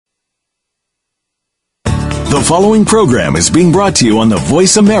The following program is being brought to you on the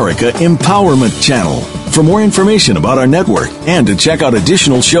Voice America Empowerment Channel. For more information about our network and to check out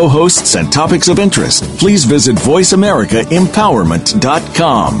additional show hosts and topics of interest, please visit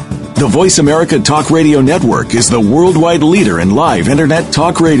voiceamericaempowerment.com. The Voice America Talk Radio Network is the worldwide leader in live Internet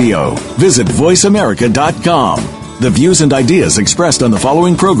talk radio. Visit voiceamerica.com. The views and ideas expressed on the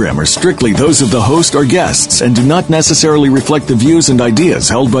following program are strictly those of the host or guests and do not necessarily reflect the views and ideas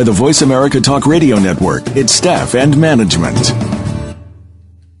held by the Voice America Talk Radio Network, its staff, and management.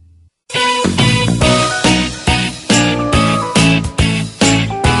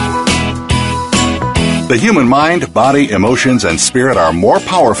 The human mind, body, emotions, and spirit are more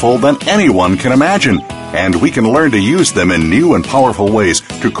powerful than anyone can imagine, and we can learn to use them in new and powerful ways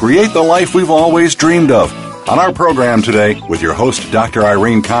to create the life we've always dreamed of. On our program today, with your host, Dr.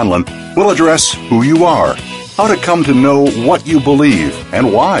 Irene Conlon, we'll address who you are, how to come to know what you believe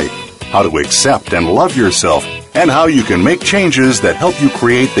and why, how to accept and love yourself, and how you can make changes that help you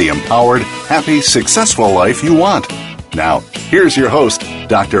create the empowered, happy, successful life you want. Now, here's your host,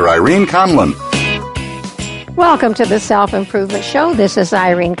 Dr. Irene Conlon. Welcome to the Self-Improvement Show. This is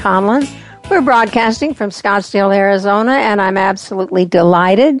Irene Conlon. We're broadcasting from Scottsdale, Arizona, and I'm absolutely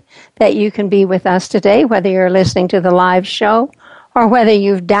delighted that you can be with us today, whether you're listening to the live show or whether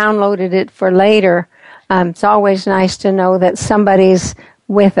you've downloaded it for later. It's always nice to know that somebody's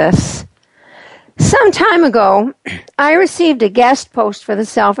with us. Some time ago, I received a guest post for the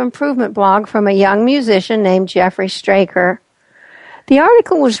Self-Improvement blog from a young musician named Jeffery Straker. The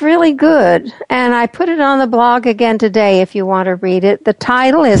article was really good, and I put it on the blog again today if you want to read it. The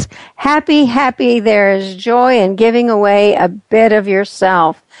title is Happy, Happy, There is Joy in Giving Away a Bit of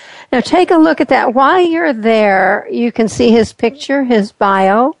Yourself. Now take a look at that. While you're there, you can see his picture, his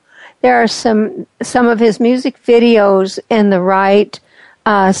bio. There are some of his music videos in the right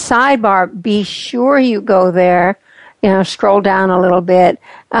sidebar. Be sure you go there. Scroll down a little bit.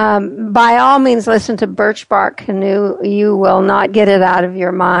 By all means, listen to Birch Bark Canoe. You will not get it out of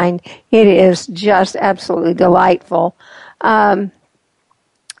your mind. It is just absolutely delightful. In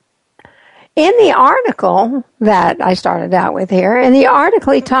the article that I started out with here, in the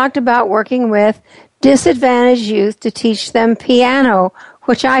article he talked about working with disadvantaged youth to teach them piano,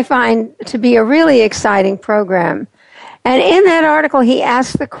 which I find to be a really exciting program. And in that article, he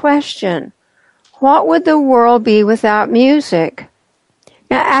asked the question, what would the world be without music?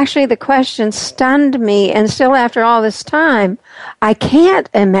 Now, actually, the question stunned me, and still after all this time, I can't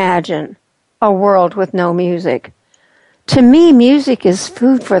imagine a world with no music. To me, music is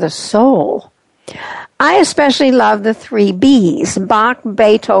food for the soul. I especially love the three Bs, Bach,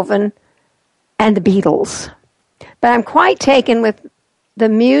 Beethoven, and the Beatles. But I'm quite taken with the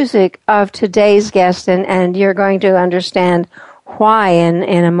music of today's guest, and you're going to understand why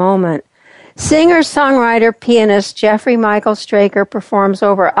in a moment. Singer, songwriter, pianist Jeffery Michael Straker performs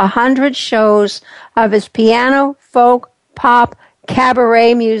over 100 shows of his piano, folk, pop,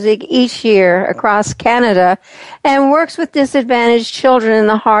 cabaret music each year across Canada and works with disadvantaged children in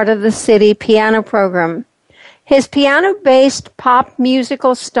the Heart of the City piano program. His piano-based pop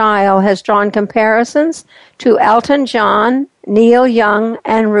musical style has drawn comparisons to Elton John, Neil Young,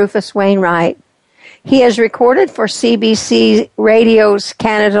 and Rufus Wainwright. He has recorded for CBC Radio's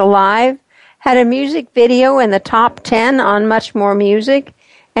Canada Live, had a music video in the top 10 on Much More Music,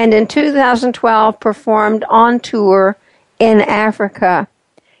 and in 2012 performed on tour in Africa.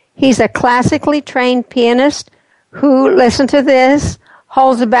 He's a classically trained pianist who, listen to this,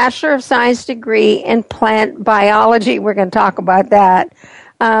 holds a Bachelor of Science degree in plant biology. We're going to talk about that.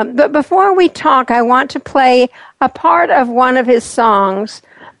 But before we talk, I want to play a part of one of his songs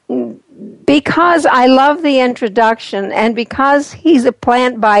because I love the introduction and because he's a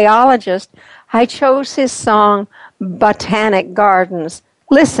plant biologist. I chose his song, Botanic Gardens.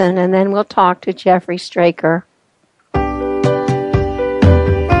 Listen, and then we'll talk to Jeffery Straker.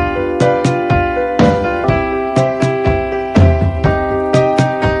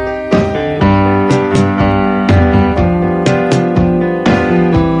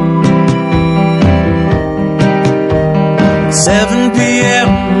 7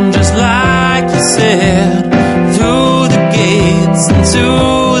 p.m., just like you said, through the gates and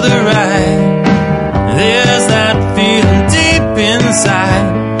to the right. There's that feeling deep inside,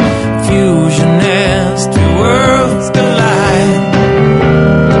 fusion as two worlds collide.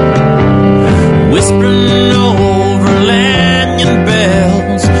 Whispering over Lanyon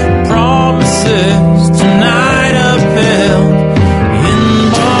bells, promises tonight upheld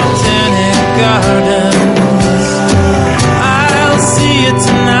in botanic gardens. I'll see you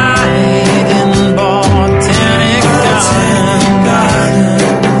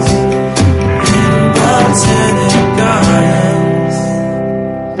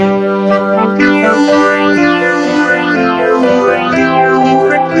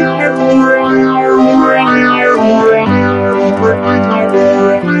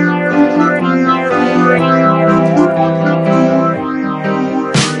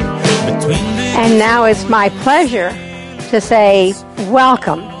now it's my pleasure to say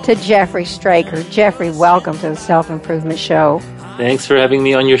welcome to Jeffery Straker. Jeffery, welcome to the Self-Improvement Show. Thanks for having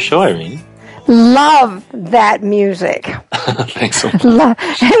me on your show, Irene. Love that music. Thanks so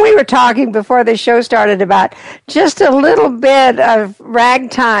much. And we were talking before the show started about just a little bit of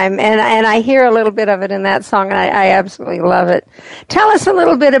ragtime, and I hear a little bit of it in that song, and I absolutely love it. Tell us a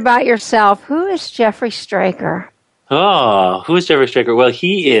little bit about yourself. Who is Jeffery Straker? Oh, who is Jeffery Straker? Well,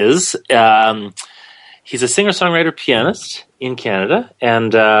 he is, he's a singer-songwriter pianist in Canada,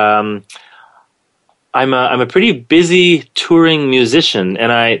 and I'm a pretty busy touring musician,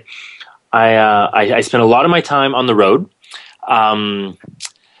 and I spend a lot of my time on the road,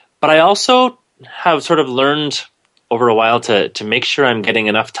 but I also have sort of learned over a while to make sure I'm getting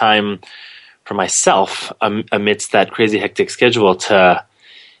enough time for myself amidst that crazy hectic schedule to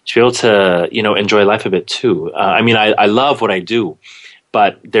be able to, enjoy life a bit too. I love what I do,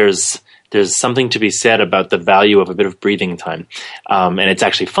 but there's something to be said about the value of a bit of breathing time. And it's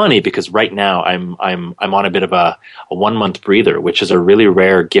actually funny because right now I'm on a bit of a 1 month breather, which is a really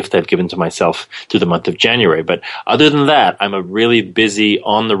rare gift I've given to myself through the month of January. But other than that, I'm a really busy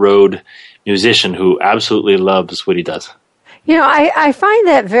on the road musician who absolutely loves what he does. I find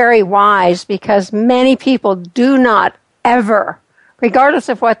that very wise because many people do not ever, regardless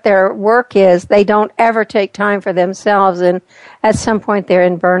of what their work is, they don't ever take time for themselves, and at some point they're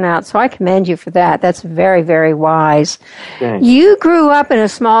in burnout. So I commend you for that. That's very, very wise. Thanks. You grew up in a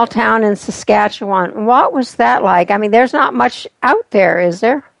small town in Saskatchewan. What was that like? I mean, there's not much out there, is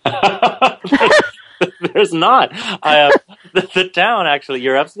there? There's not. The town, actually,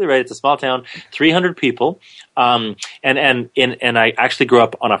 you're absolutely right. It's a small town, 300 people, and I actually grew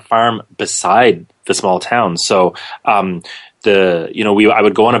up on a farm beside the small town. So I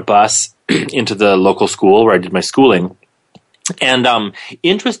would go on a bus into the local school where I did my schooling, and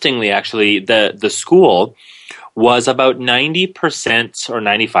interestingly, actually, the school was about 90% or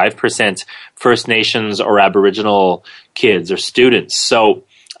 95% First Nations or Aboriginal kids or students. So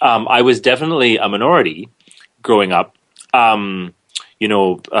I was definitely a minority growing up,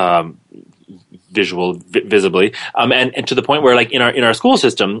 visibly, and to the point where, like, in our school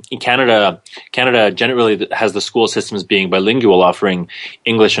system in Canada generally has the school systems being bilingual, offering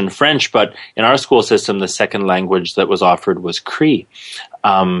English and French, but in our school system, the second language that was offered was Cree,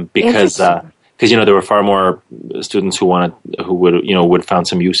 because there were far more students who would found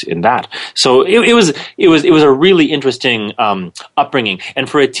some use in that. So it was a really interesting upbringing, and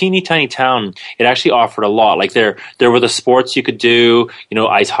for a teeny tiny town, it actually offered a lot. Like there were the sports you could do,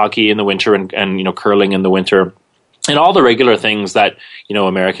 ice hockey in the winter and curling in the winter, and all the regular things that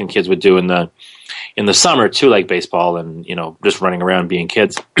American kids would do in the summer too, like baseball and just running around being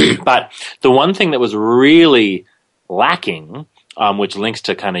kids. But the one thing that was really lacking, which links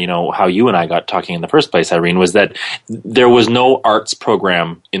to kind of, how you and I got talking in the first place, Irene, was that there was no arts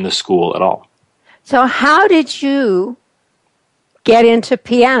program in the school at all. So how did you get into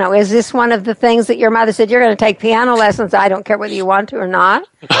piano? Is this one of the things that your mother said, you're going to take piano lessons, I don't care whether you want to or not?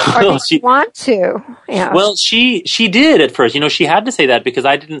 Or did you want to? Yeah. Well, she did at first. She had to say that because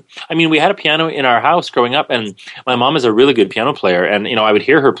we had a piano in our house growing up, and my mom is a really good piano player, and, I would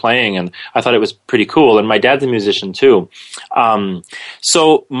hear her playing, and I thought it was pretty cool, and my dad's a musician too.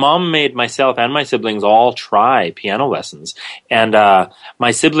 So mom made myself and my siblings all try piano lessons, and my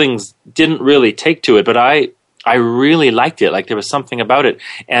siblings didn't really take to it, but I really liked it. Like, there was something about it.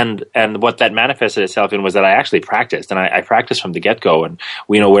 And what that manifested itself in was that I actually practiced, and I practiced from the get-go. And,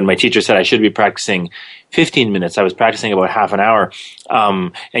 when my teacher said I should be practicing 15 minutes, I was practicing about half an hour.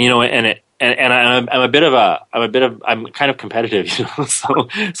 I'm kind of competitive,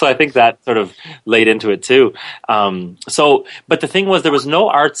 so I think that sort of laid into it too. But the thing was, there was no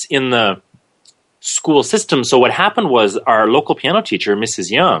arts in the school system. So what happened was, our local piano teacher, Mrs.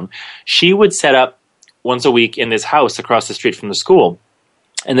 Young, she would set up once a week in this house across the street from the school.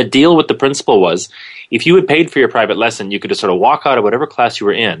 And the deal with the principal was, if you had paid for your private lesson, you could just sort of walk out of whatever class you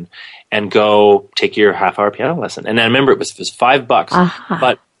were in and go take your half-hour piano lesson. And I remember it was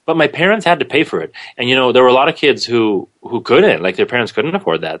 $5, but my parents had to pay for it. And, there were a lot of kids who couldn't, like, their parents couldn't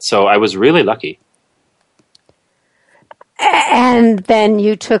afford that. So I was really lucky. And then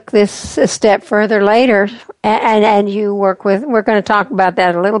you took this a step further later, and you work with, we're going to talk about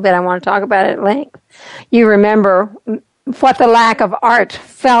that a little bit. I want to talk about it at length. You remember what the lack of art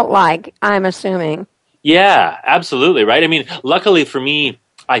felt like, I'm assuming. Yeah, absolutely, right? Luckily for me,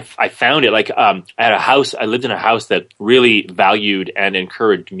 I found it like I had a house. I lived in a house that really valued and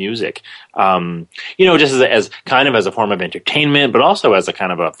encouraged music. Just as kind of as a form of entertainment, but also as a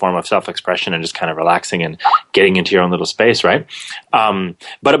kind of a form of self-expression and just kind of relaxing and getting into your own little space, right?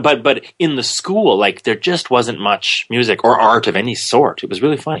 But in the school, like there just wasn't much music or art of any sort. It was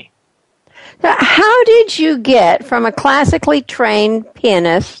really funny. Now, how did you get from a classically trained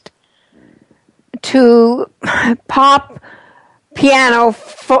pianist to pop, piano,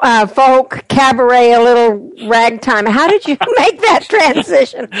 folk, cabaret, a little ragtime? How did you make that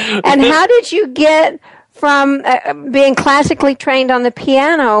transition? And how did you get from being classically trained on the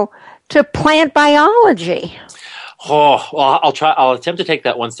piano to plant biology? Oh, well, I'll attempt to take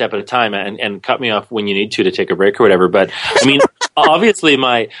that one step at a time and cut me off when you need to take a break or whatever. But I mean, obviously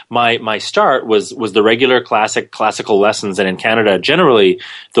my start was the regular classical lessons. And in Canada, generally,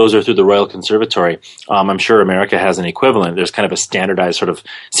 those are through the Royal Conservatory. I'm sure America has an equivalent. There's kind of a standardized sort of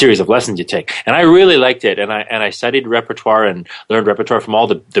series of lessons you take. And I really liked it. And I studied repertoire and learned repertoire from all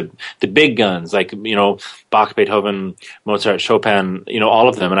the big guns, like, Bach, Beethoven, Mozart, Chopin, all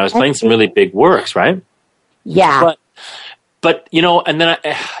of them. And I was playing some really big works, right? Yeah. But and then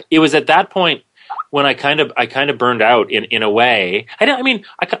it was at that point when I kind of burned out in a way. I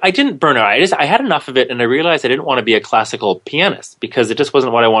didn't burn out. I had enough of it, and I realized I didn't want to be a classical pianist because it just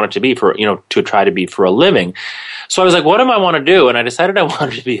wasn't what I wanted to be to try to be for a living. So I was like, what do I want to do? And I decided I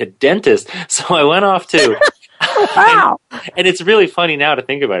wanted to be a dentist. So I went off to Wow. And it's really funny now to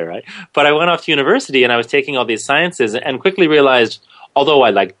think about it, right? But I went off to university and I was taking all these sciences and quickly realized, although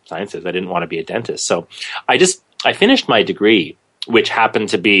I liked sciences, I didn't want to be a dentist. So I finished my degree, which happened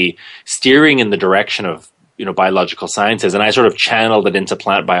to be steering in the direction of, biological sciences. And I sort of channeled it into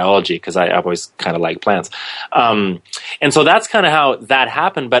plant biology because I've always kind of liked plants. And so that's kind of how that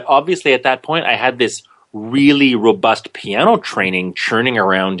happened. But obviously at that point, I had this really robust piano training churning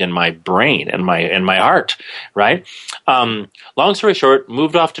around in my brain and my heart, right? Long story short,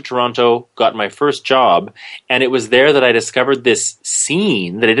 moved off to Toronto, got my first job, and it was there that I discovered this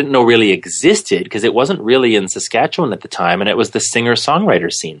scene that I didn't know really existed because it wasn't really in Saskatchewan at the time, and it was the singer-songwriter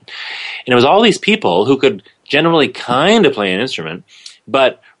scene. And it was all these people who could generally kind of play an instrument,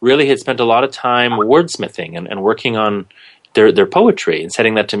 but really had spent a lot of time wordsmithing and working on their poetry and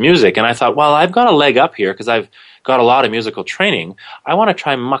setting that to music. And I thought, well, I've got a leg up here because I've got a lot of musical training. I want to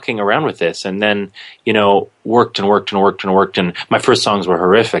try mucking around with this. And then, worked. And my first songs were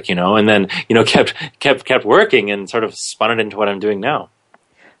horrific, and then, kept working and sort of spun it into what I'm doing now.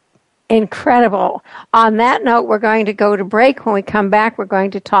 Incredible. On that note, we're going to go to break. When we come back, we're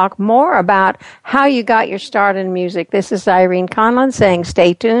going to talk more about how you got your start in music. This is Irene Conlon saying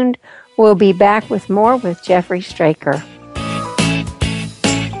stay tuned. We'll be back with more with Jeffery Straker.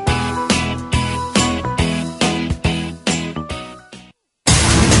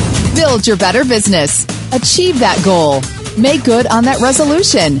 Build your better business. Achieve that goal. Make good on that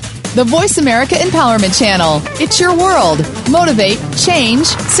resolution. The Voice America Empowerment Channel. It's your world. Motivate, change,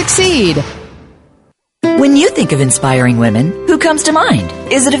 succeed. When you think of inspiring women, who comes to mind?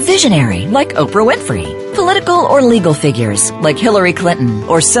 Is it a visionary like Oprah Winfrey? Political or legal figures like Hillary Clinton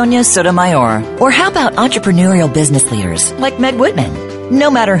or Sonia Sotomayor? Or how about entrepreneurial business leaders like Meg Whitman? No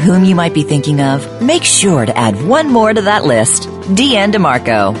matter whom you might be thinking of, make sure to add one more to that list. Deanne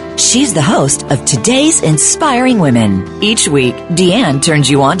DeMarco. She's the host of Today's Inspiring Women. Each week, Deanne turns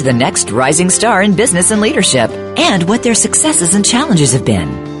you on to the next rising star in business and leadership and what their successes and challenges have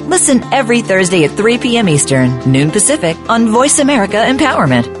been. Listen every Thursday at 3 p.m. Eastern, noon Pacific on Voice America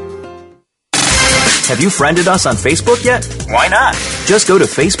Empowerment. Have you friended us on Facebook yet? Why not? Just go to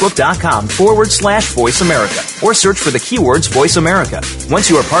facebook.com/Voice America or search for the keywords Voice America. Once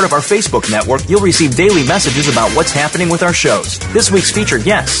you are part of our Facebook network, you'll receive daily messages about what's happening with our shows, this week's featured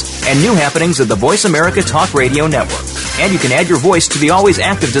guests, and new happenings of the Voice America Talk Radio Network. And you can add your voice to the always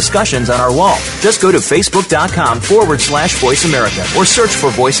active discussions on our wall. Just go to facebook.com/Voice America or search for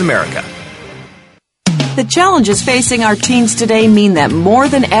Voice America. The challenges facing our teens today mean that more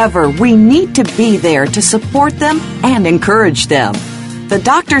than ever, we need to be there to support them and encourage them. The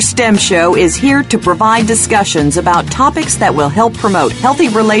Dr. STEM Show is here to provide discussions about topics that will help promote healthy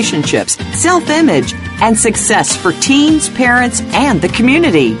relationships, self-image, and success for teens, parents, and the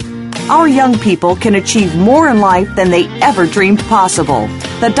community. Our young people can achieve more in life than they ever dreamed possible.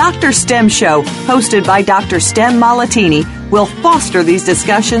 The Dr. STEM Show, hosted by Dr. Stem Malatini, will foster these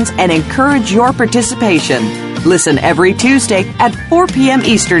discussions and encourage your participation. Listen every Tuesday at 4 p.m.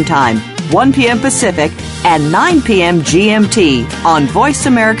 Eastern Time, 1 p.m. Pacific, and 9 p.m. GMT on Voice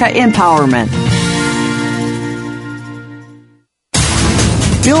America Empowerment.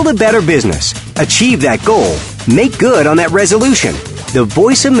 Build a better business. Achieve that goal. Make good on that resolution. the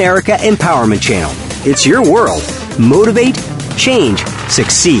Voice America Empowerment Channel. It's your world. Motivate, change,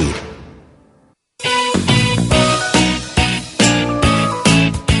 succeed.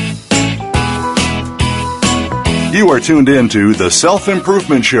 You are tuned in to The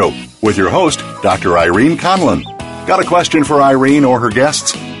Self-Improvement Show with your host, Dr. Irene Conlon. Got a question for Irene or her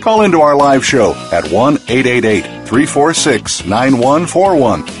guests? Call into our live show at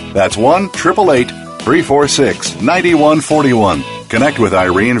 1-888-346-9141. That's 1-888-346-9141. Connect with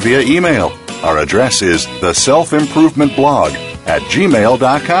Irene via email. Our address is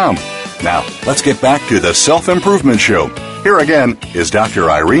theselfimprovementblog@gmail.com. Now, let's get back to The Self-Improvement Show. Here again is Dr.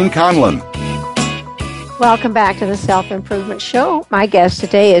 Irene Conlon. Welcome back to the Self-Improvement Show. My guest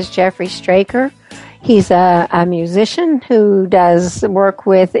today is Jeffery Straker. He's a musician who does work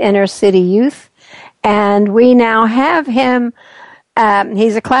with inner city youth. And we now have him.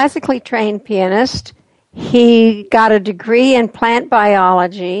 He's a classically trained pianist. He got a degree in plant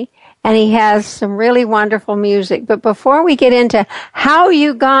biology, and he has some really wonderful music. But before we get into how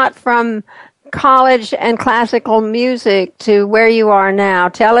you got from college and classical music to where you are now,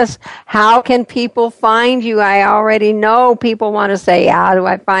 tell us, how can people find you? I already know people want to say, how do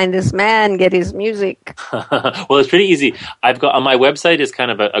I find this man, get his music? Well, it's pretty easy. I've got on my website is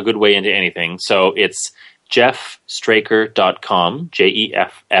kind of a good way into anything. So it's jeffstraker.com,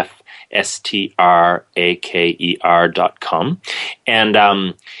 jeffstraker.com. And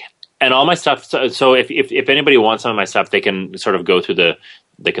all my stuff. So if anybody wants some of my stuff, they can sort of go through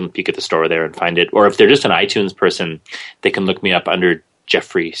they can peek at the store there and find it. Or if they're just an iTunes person, they can look me up under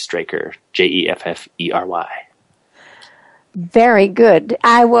Jeffery Straker, Jeffery. Very good.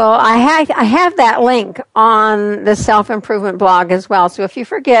 I have that link on the Self-Improvement blog as well. So if you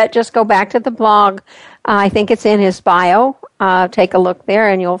forget, just go back to the blog. I think it's in his bio. Take a look there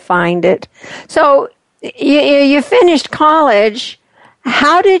and you'll find it. So you finished college.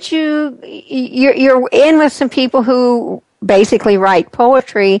 How did you're in with some people who basically write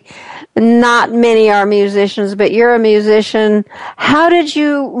poetry. Not many are musicians, but you're a musician. How did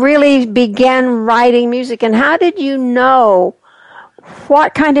you really begin writing music, and how did you know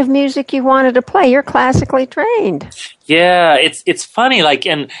what kind of music you wanted to play? You're classically trained. Yeah, it's funny, like,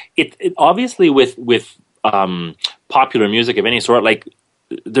 and it obviously with popular music of any sort, like,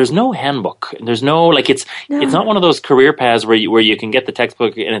 there's no handbook. There's no, like, it's not one of those career paths where you can get the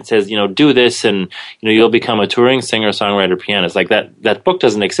textbook and it says, do this and, you'll become a touring singer, songwriter, pianist. Like that book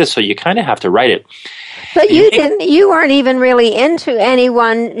doesn't exist. So you kind of have to write it. But you weren't even really into any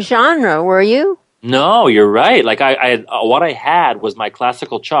one genre, were you? No, you're right. Like what I had was my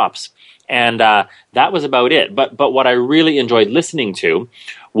classical chops, and that was about it. But what I really enjoyed listening to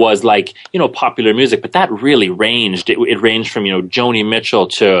was, like, popular music, but that really ranged. It ranged from, Joni Mitchell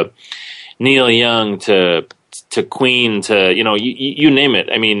to Neil Young to Queen to, you name it.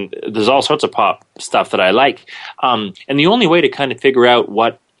 I mean, there's all sorts of pop stuff that I like. And the only way to kind of figure out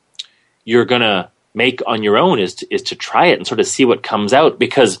what you're going to make on your own is to try it and sort of see what comes out.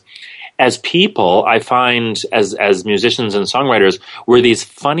 Because as people, I find as musicians and songwriters, we're these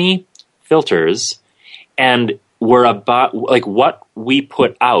funny filters, and we're about, like, what we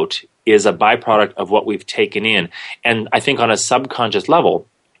put out is a byproduct of what we've taken in. And I think on a subconscious level,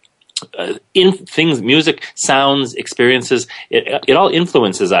 in things, music, sounds, experiences, it all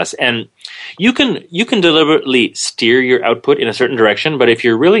influences us. And you can deliberately steer your output in a certain direction, but if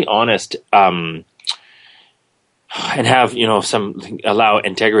you're really honest, and have, allow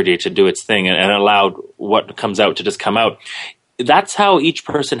integrity to do its thing and allow what comes out to just come out, that's how each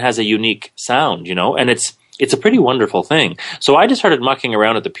person has a unique sound, and it's a pretty wonderful thing. So I just started mucking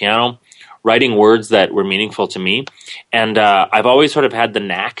around at the piano, writing words that were meaningful to me. And I've always sort of had the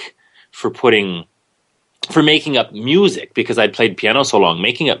knack for making up music, because I'd played piano so long.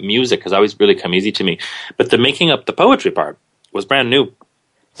 Making up music has always really come easy to me. But the making up the poetry part was brand new.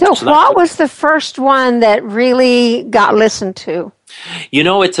 So what was the first one that really got listened to?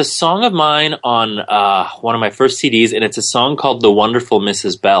 It's a song of mine on one of my first CDs, and it's a song called The Wonderful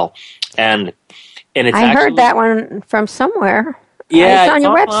Mrs. Bell. And it's I heard that one from somewhere. Yeah, it's on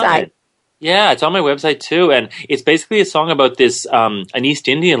your website. Yeah, it's on my website too. And it's basically a song about this, an East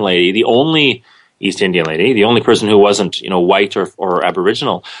Indian lady, the only East Indian lady, the only person who wasn't, white or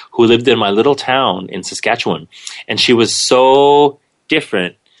Aboriginal, who lived in my little town in Saskatchewan. And she was so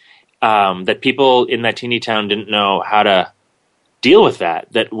different that people in that teeny town didn't know how to deal with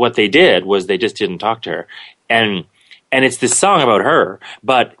that what they did was they just didn't talk to her. And it's this song about her,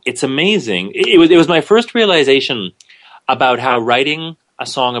 but it's amazing. It was my first realization about how writing a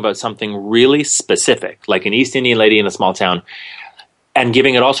song about something really specific, like an East Indian lady in a small town, and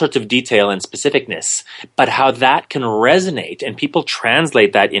giving it all sorts of detail and specificness, but how that can resonate and people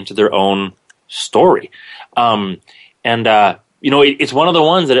translate that into their own story. It's one of the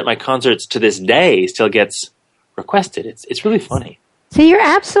ones that at my concerts to this day still gets requested. It's really funny. So you're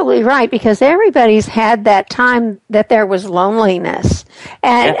absolutely right, because everybody's had that time that there was loneliness.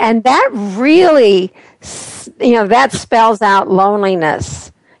 And that really, that spells out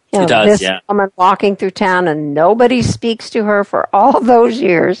loneliness. It does, this woman walking through town and nobody speaks to her for all those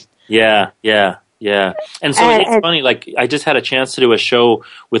years. Yeah. And so it's funny, like I just had a chance to do a show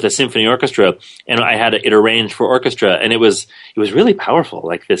with a symphony orchestra, and I had it arranged for orchestra, and it was really powerful,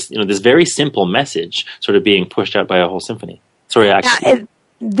 like this, this very simple message sort of being pushed out by a whole symphony. Sorry, actually.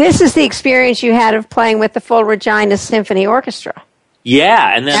 This is the experience you had of playing with the Full Regina Symphony Orchestra.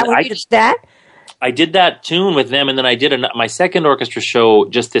 Yeah, and then I did that. I did that tune with them, and then I did my second orchestra show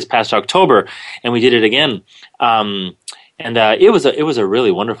just this past October, and we did it again. It was a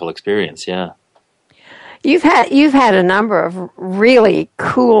really wonderful experience. Yeah. You've had a number of really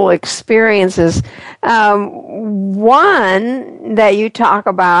cool experiences. One that you talk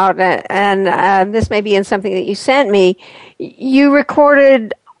about, and this may be in something that you sent me, you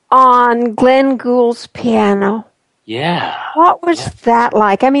recorded on Glenn Gould's piano. Yeah. What was that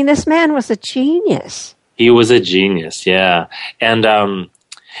like? I mean, this man was a genius. He was a genius, yeah. And, and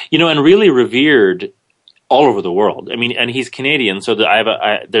really revered all over the world. I mean, and he's Canadian, so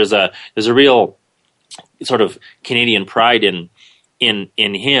there's a real sort of Canadian pride in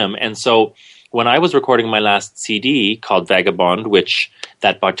him. And so when I was recording my last CD called Vagabond, which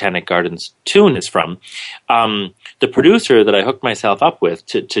that Botanic Gardens tune is from, the producer that I hooked myself up with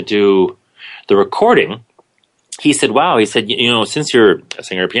to do the recording, he said, wow, he said, since you're a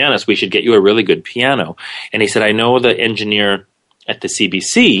singer pianist, we should get you a really good piano. And he said, I know the engineer at the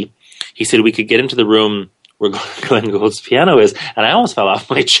CBC. He said, we could get into the room where Glenn Gould's piano is, and I almost fell off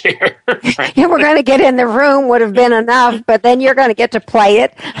my chair. Yeah, we're going to get in the room would have been enough, but then you're going to get to play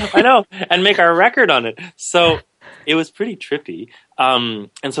it. I know, and make our record on it. So it was pretty trippy. And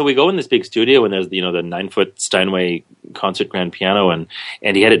so we go in this big studio, and there's the 9-foot Steinway concert grand piano, and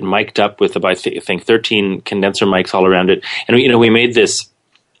he had it mic'd up with about I think 13 condenser mics all around it, and we made this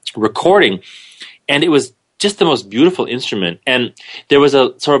recording, and it was just the most beautiful instrument, and there was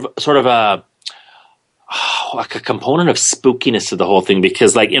a sort of a component of spookiness to the whole thing,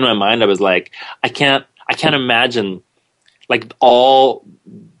 because like in my mind I was like, I can't imagine like all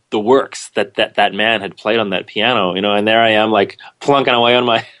the works that man had played on that piano, and there I am like plunking away on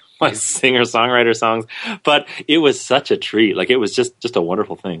my singer-songwriter songs, but it was such a treat. Like it was just a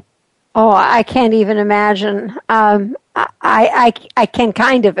wonderful thing. Oh, I can't even imagine. I can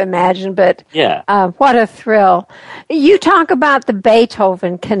kind of imagine, but yeah, what a thrill. You talk about the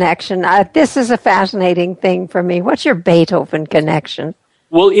Beethoven connection. This is a fascinating thing for me. What's your Beethoven connection?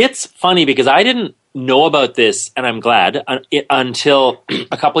 Well, it's funny because I didn't know about this, and I'm glad, until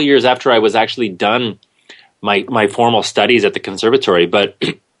a couple years after I was actually done my formal studies at the conservatory. But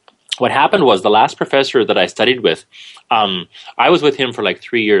what happened was the last professor that I studied with, I was with him for like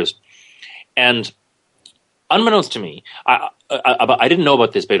 3 years. And unbeknownst to me, I didn't know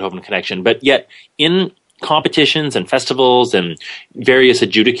about this Beethoven connection, but yet in competitions and festivals and various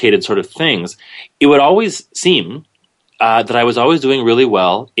adjudicated sort of things, it would always seem that I was always doing really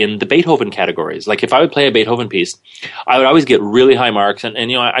well in the Beethoven categories. Like if I would play a Beethoven piece, I would always get really high marks, and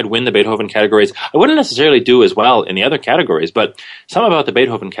I'd win the Beethoven categories. I wouldn't necessarily do as well in the other categories, but some about the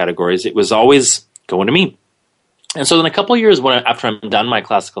Beethoven categories, it was always going to me. And so then a couple of years after I'm done my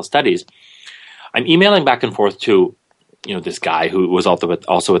classical studies, I'm emailing back and forth to, this guy who was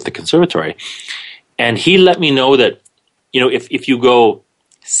also at the conservatory, and he let me know that, if you go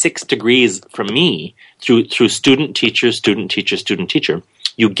 6 degrees from me through student teacher,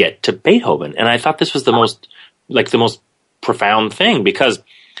 you get to Beethoven. And I thought this was the most profound thing, because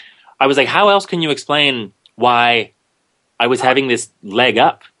I was like, how else can you explain why I was having this leg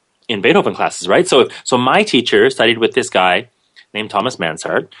up in Beethoven classes, right? So my teacher studied with this guy named Thomas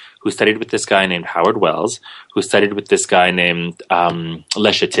Mansart, who studied with this guy named Howard Wells, who studied with this guy named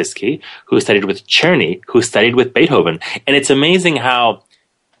Leschetizky, who studied with Czerny, who studied with Beethoven. And it's amazing how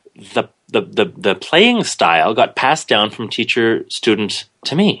the playing style got passed down from teacher student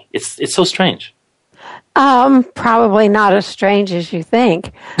to me. It's so strange. Probably not as strange as you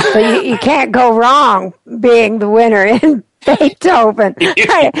think, but you can't go wrong being the winner in Beethoven.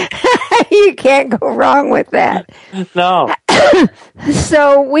 You can't go wrong with that. No.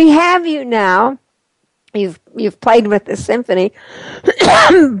 So we have you now. You've played with the symphony,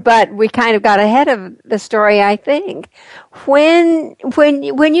 but we kind of got ahead of the story, I think. When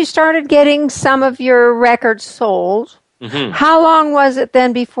you started getting some of your records sold, Mm-hmm. How long was it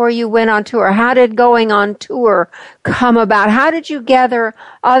then before you went on tour? How did going on tour come about? How did you gather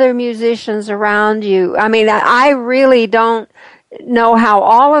other musicians around you? I mean, I really don't know how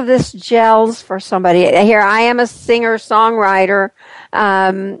all of this gels for somebody. Here, I am a singer-songwriter.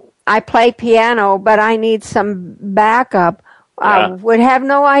 I play piano, but I need some backup. I would have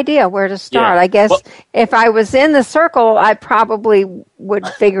no idea where to start. I guess if I was in the circle, I probably would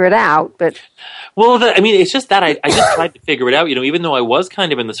figure it out. But it's just that I just tried to figure it out. Even though I was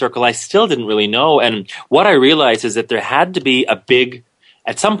kind of in the circle, I still didn't really know. And what I realized is that there had to be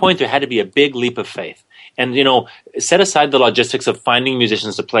at some point, there had to be a big leap of faith. And, set aside the logistics of finding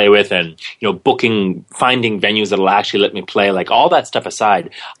musicians to play with and, finding venues that'll actually let me play, like all that stuff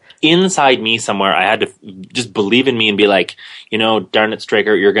aside. Inside me somewhere, I had to just believe in me and be like, darn it,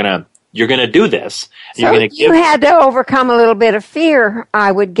 Straker, you're gonna do this. So you had to overcome a little bit of fear,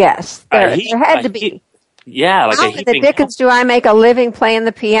 I would guess. There had to be. Yeah. How the dickens do I make a living playing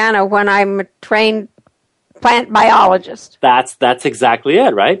the piano when I'm a trained plant biologist? That's exactly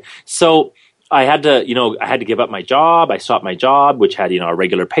it, right? So I had to give up my job. I stopped my job, which had, a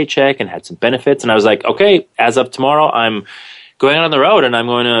regular paycheck and had some benefits. And I was like, okay, as of tomorrow, I'm going out on the road and I'm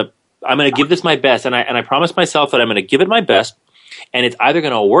going to give this my best. And I promised myself that I'm going to give it my best, and it's either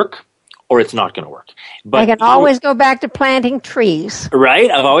going to work or it's not going to work. But I can always go back to planting trees.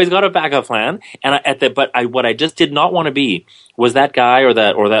 Right? I've always got a backup plan. And what I just did not want to be was that guy or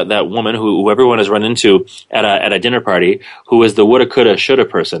that woman who everyone has run into at a dinner party who was the woulda, coulda, shoulda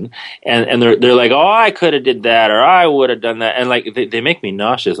person. And they're like, oh, I could have did that, or I would have done that. And like, they make me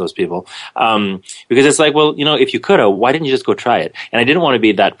nauseous, those people. Because it's like, well, if you coulda, why didn't you just go try it? And I didn't want to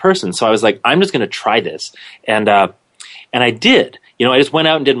be that person. So I was like, I'm just going to try this. And I did. I just went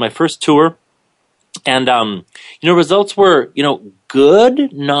out and did my first tour. And, results were,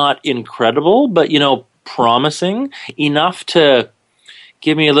 good, not incredible, but, promising enough to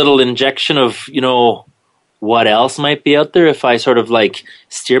give me a little injection of, what else might be out there if I sort of like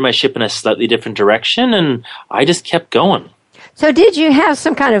steer my ship in a slightly different direction. And I just kept going. So did you have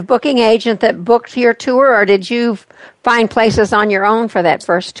some kind of booking agent that booked your tour, or did you find places on your own for that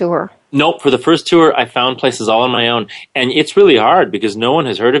first tour? Nope. For the first tour, I found places all on my own. And it's really hard because no one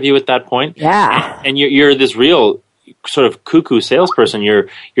has heard of you at that point. Yeah. And you're this real sort of cuckoo salesperson. You're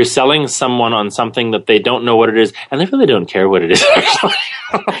selling someone on something that they don't know what it is, and they really don't care what it is, actually.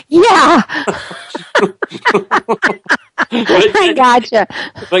 Yeah. I gotcha.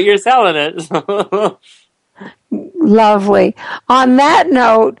 But you're selling it. Lovely. On that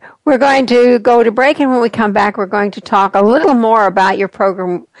note, we're going to go to break, and when we come back, we're going to talk a little more about your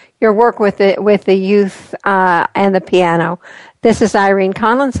program, your work with the youth and the piano. This is Irene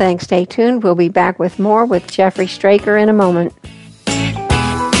Conlon saying stay tuned. We'll be back with more with Jeffery Straker in a moment.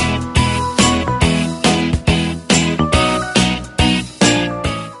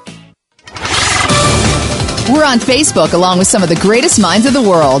 We're on Facebook along with some of the greatest minds of the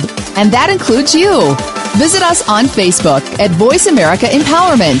world, and that includes you. Visit us on Facebook at Voice America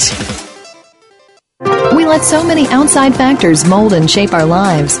Empowerment. We let so many outside factors mold and shape our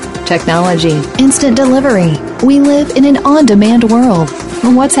lives. Technology, instant delivery. We live in an on-demand world.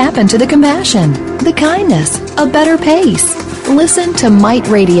 What's happened to the compassion, the kindness, a better pace? Listen to Might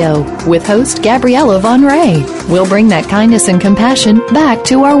Radio with host Gabriella Von Ray. We'll bring that kindness and compassion back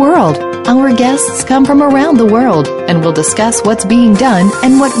to our world. Our guests come from around the world, and we'll discuss what's being done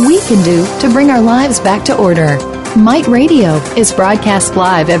and what we can do to bring our lives back to order. Might Radio is broadcast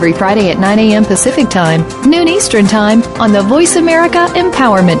live every Friday at 9 a.m. Pacific Time, noon Eastern Time on the Voice America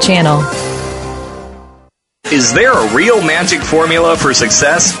Empowerment Channel. Is there a real magic formula for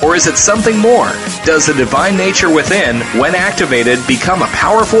success, or is it something more? Does the divine nature within, when activated, become a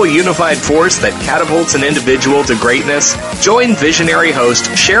powerful unified force that catapults an individual to greatness? Join visionary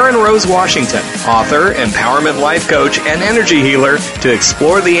host Sharon Rose Washington, author, empowerment life coach, and energy healer to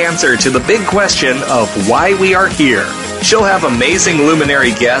explore the answer to the big question of why we are here. She'll have amazing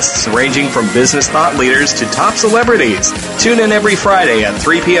luminary guests ranging from business thought leaders to top celebrities. Tune in every Friday at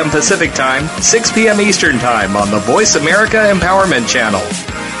 3 p.m. Pacific Time, 6 p.m. Eastern Time on the Voice America Empowerment Channel.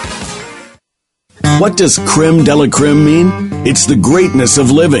 What does creme de la creme mean? It's the greatness of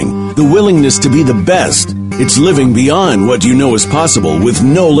living, the willingness to be the best. It's living beyond what you know is possible with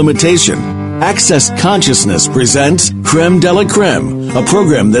no limitation. Access Consciousness presents Creme de la Creme, a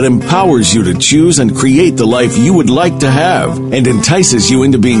program that empowers you to choose and create the life you would like to have and entices you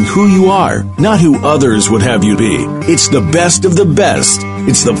into being who you are, not who others would have you be. It's the best of the best.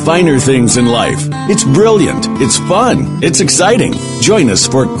 It's the finer things in life. It's brilliant. It's fun. It's exciting. Join us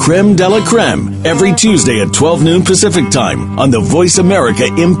for Creme de la Creme every Tuesday at 12 noon Pacific Time on the Voice America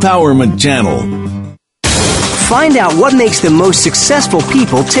Empowerment Channel. Find out what makes the most successful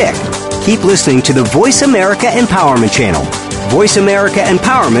people tick. Keep listening to the Voice America Empowerment Channel.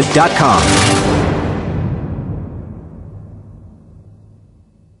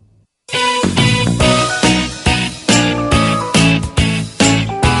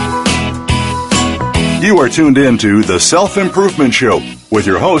 You are tuned in to The Self-Improvement Show with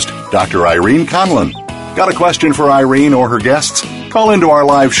your host, Dr. Irene Conlon. Got a question for Irene or her guests? Call into our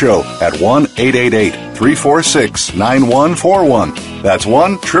live show at 1-888-346-9141. That's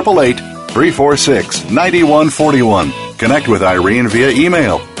 1-888-346-9141. Connect with Irene via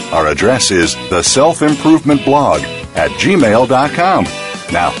email. Our address is theselfimprovementblog@gmail.com.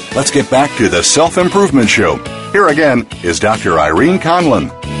 Now, let's get back to The Self-Improvement Show. Here again is Dr. Irene Conlon.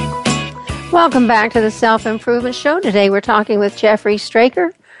 Welcome back to the Self-Improvement Show. Today we're talking with Jeffery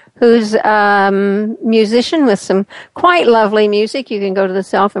Straker, who's a musician with some quite lovely music. You can go to the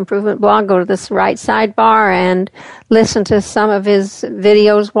Self-Improvement blog, go to this right sidebar and listen to some of his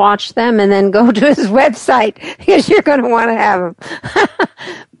videos, watch them, and then go to his website because you're going to want to have them.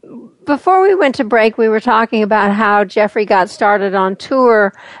 Before we went to break, we were talking about how Jeffery got started on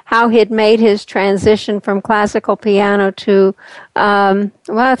tour, how he'd made his transition from classical piano to,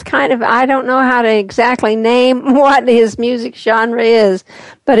 it's kind of, I don't know how to exactly name what his music genre is,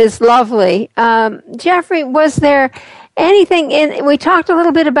 but it's lovely. Jeffery, was there anything we talked a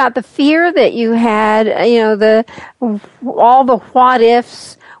little bit about the fear that you had, all the what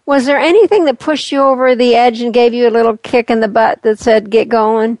ifs. Was there anything that pushed you over the edge and gave you a little kick in the butt that said, get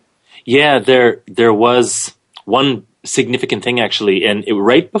going? Yeah, there was one significant thing actually, and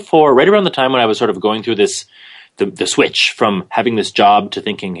right around the time when I was sort of going through the switch from having this job to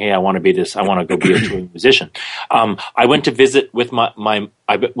thinking, hey, I want to go be a touring musician. I went to visit with I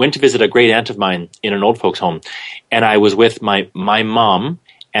went to visit a great aunt of mine in an old folks home, and I was with my mom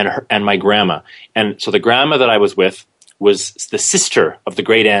and my grandma, and so the grandma that I was with was the sister of the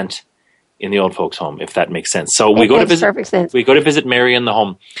great aunt in the old folks home, if that makes sense. So we go to visit Mary in the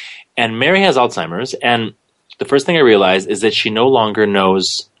home. And Mary has Alzheimer's, and the first thing I realized is that she no longer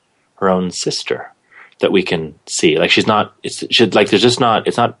knows her own sister that we can see. Like it's not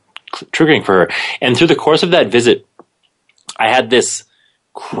triggering for her. And through the course of that visit, I had this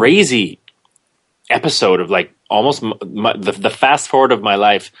crazy episode of like almost the fast forward of my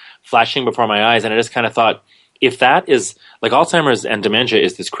life flashing before my eyes, and I just kind of thought, if that is like Alzheimer's and dementia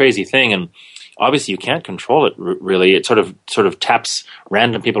is this crazy thing, and obviously you can't control it really. It sort of taps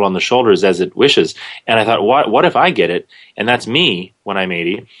random people on the shoulders as it wishes. And I thought, what if I get it? And that's me when I'm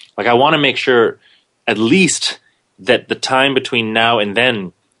 80. Like I want to make sure at least that the time between now and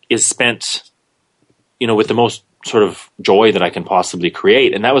then is spent, with the most sort of joy that I can possibly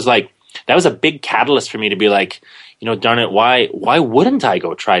create. And that was a big catalyst for me to be like, darn it, why wouldn't I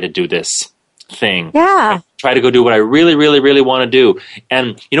go try to do this thing? Yeah. Try to go do what I really, really, really want to do.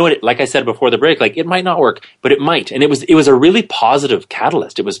 And you know what, like I said before the break, like it might not work, but it might. And it was a really positive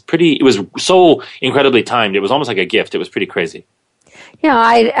catalyst. It was so incredibly timed. It was almost like a gift. It was pretty crazy.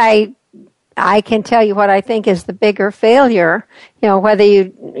 I can tell you what I think is the bigger failure, whether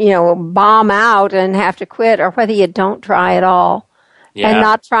you bomb out and have to quit or whether you don't try at all. Yeah. And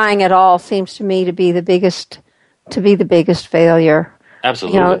not trying at all seems to me to be the biggest failure.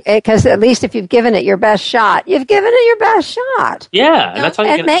 Absolutely. Because at least if you've given it your best shot, you've given it your best shot. Yeah, and that's how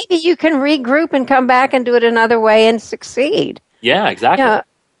maybe you can regroup and come back and do it another way and succeed. Yeah, exactly.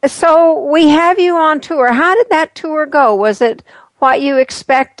 So we have you on tour. How did that tour go? Was it what you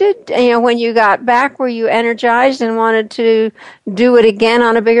expected? When you got back, were you energized and wanted to do it again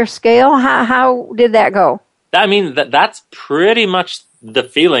on a bigger scale? How did that go? I mean, that's pretty much the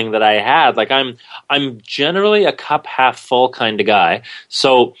feeling that I had. Like I'm generally a cup half full kind of guy.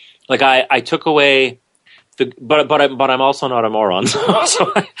 So like I took away but I'm also not a moron.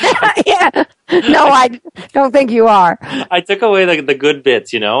 So yeah. No, I don't think you are. I took away the good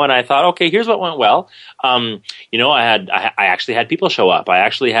bits, and I thought, okay, here's what went well. I actually had people show up. I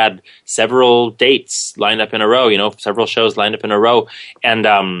actually had several dates lined up in a row, several shows lined up in a row. And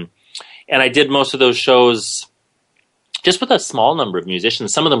I did most of those shows just with a small number of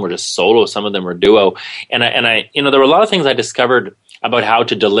musicians. Some of them were just solo, some of them were duo. And I there were a lot of things I discovered about how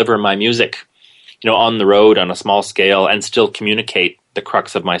to deliver my music, on the road on a small scale and still communicate the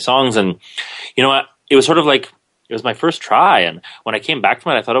crux of my songs. And, it was sort of like, it was my first try. And when I came back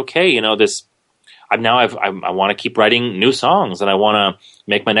from it, I thought, okay, I want to keep writing new songs and I want to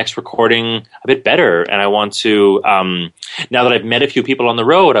make my next recording a bit better. And I want to, now that I've met a few people on the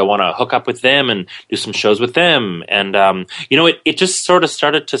road, I want to hook up with them and do some shows with them. And, it just sort of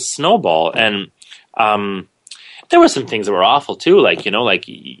started to snowball. And there were some things that were awful too. Like, like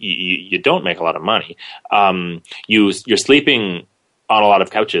you don't make a lot of money. You're sleeping on a lot of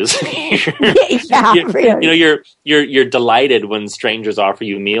couches. Really. You're delighted when strangers offer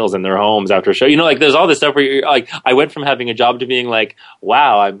you meals in their homes after a show. Like there's all this stuff where you're like, I went from having a job to being like,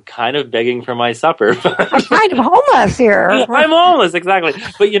 wow, I'm kind of begging for my supper. I'm kind of homeless here. I'm homeless, exactly.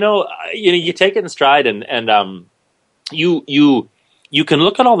 But you take it in stride, and you can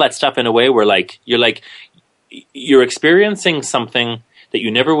look at all that stuff in a way where you're experiencing something that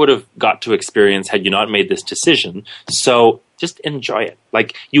you never would have got to experience had you not made this decision. So just enjoy it.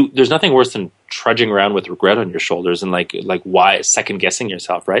 There's nothing worse than trudging around with regret on your shoulders and why second guessing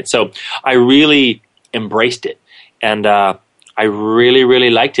yourself, right? So I really embraced it, and I really,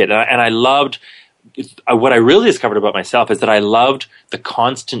 really liked it, and I loved. What I really discovered about myself is that I loved the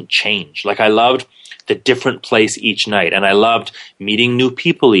constant change. I loved the different place each night, and I loved meeting new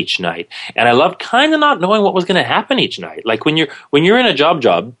people each night, and I loved kind of not knowing what was going to happen each night. When you're in a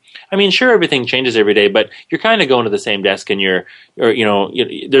job, I mean, sure, everything changes every day, but you're kind of going to the same desk, and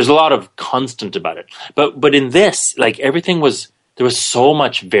there's a lot of constant about it. But in this, everything there was so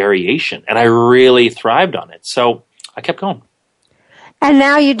much variation, and I really thrived on it. So I kept going. And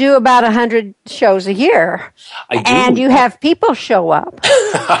now you do about 100 shows a year. I do. And you have people show up.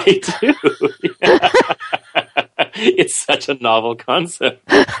 I do. It's such a novel concept.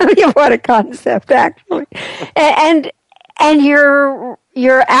 What a concept, actually. And your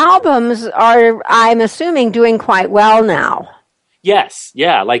albums are, I'm assuming, doing quite well now. Yes,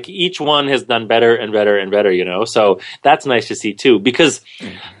 yeah. Each one has done better and better and better, So that's nice to see too. Because,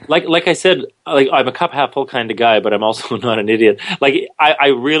 like I said, I'm a cup half full kind of guy, but I'm also not an idiot.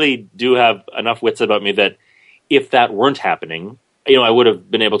 I really do have enough wits about me that if that weren't happening, I would have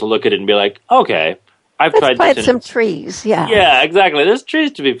been able to look at it and be like, okay, Let's plant some trees. Yeah. Yeah, exactly. There's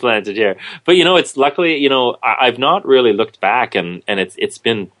trees to be planted here. But it's luckily, I've not really looked back, and it's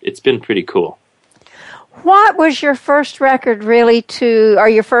been pretty cool. What was your first record really or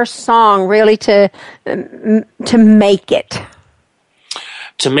your first song really to make it?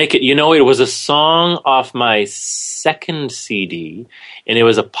 To make it, it was a song off my second CD, and it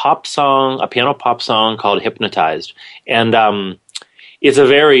was a piano pop song called Hypnotized. And it's a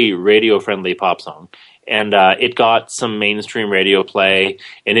very radio-friendly pop song. And it got some mainstream radio play,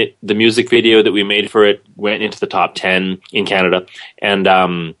 and the music video that we made for it went into the top 10 in Canada. And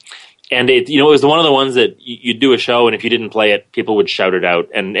it, it was one of the ones that you'd do a show, and if you didn't play it, people would shout it out.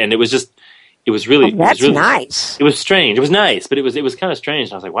 And it was just, it was really, that's it was really nice. It was strange. It was nice, but it was kind of strange.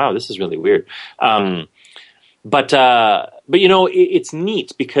 And I was like, wow, this is really weird. But it's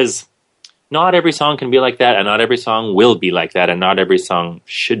neat because not every song can be like that, and not every song will be like that, and not every song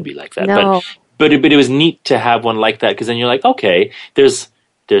should be like that. No. But it was neat to have one like that, because then you're like, okay, there's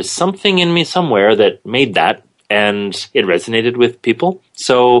something in me somewhere that made that, and it resonated with people.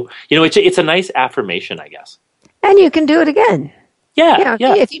 So, it's a nice affirmation, I guess. And you can do it again. Yeah.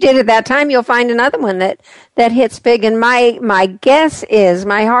 If you did it that time, you'll find another one that hits big. And my guess is,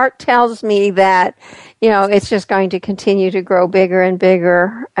 my heart tells me that, it's just going to continue to grow bigger and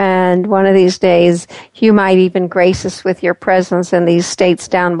bigger. And one of these days, you might even grace us with your presence in these states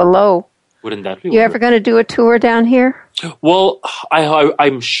down below. Wouldn't that be You ever going to do a tour down here? Well,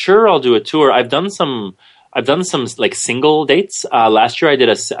 I'm sure I'll do a tour. I've done some single dates. Last year I did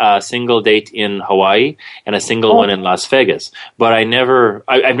a single date in Hawaii and a single one in Las Vegas. But I've never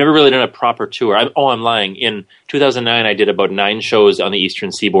really done a proper tour. I'm lying. In 2009 I did about 9 shows on the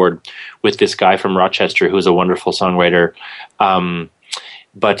Eastern Seaboard with this guy from Rochester who's a wonderful songwriter.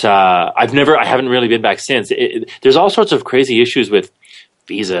 But I haven't really been back since. There's all sorts of crazy issues with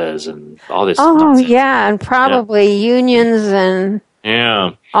visas and all this. nonsense. Yeah, and probably unions and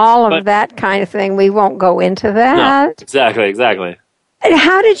all of that kind of thing. We won't go into that. No, exactly. And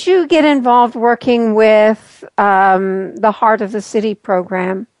how did you get involved working with the Heart of the City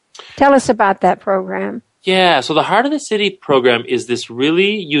program? Tell us about that program. Yeah, so the Heart of the City program is this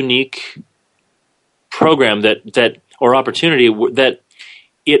really unique program or opportunity that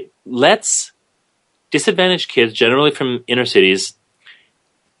it lets disadvantaged kids, generally from inner cities,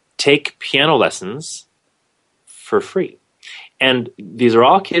 take piano lessons for free. And these are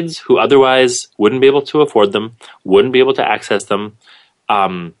all kids who otherwise wouldn't be able to afford them, wouldn't be able to access them,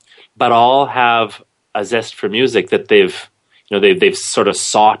 but all have a zest for music that they've sort of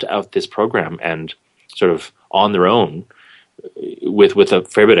sought out this program and sort of on their own, with a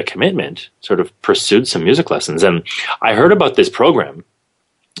fair bit of commitment, sort of pursued some music lessons. And I heard about this program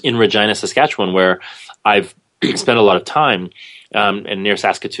in Regina, Saskatchewan, where I've spent a lot of time, and near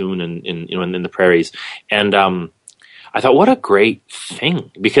Saskatoon and in the prairies. And I thought, what a great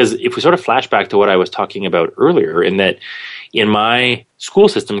thing. Because if we sort of flash back to what I was talking about earlier, in that in my school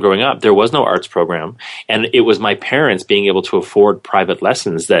system growing up, there was no arts program. And it was my parents being able to afford private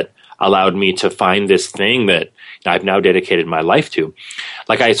lessons that allowed me to find this thing that I've now dedicated my life to.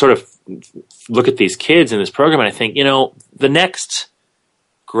 Like, I sort of look at these kids in this program and I think, the next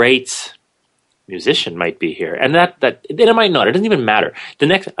great musician might be here. And that it might not. It doesn't even matter. The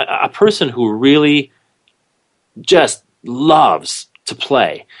next, a person who really just loves to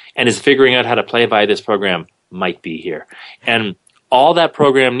play and is figuring out how to play via this program might be here. And all that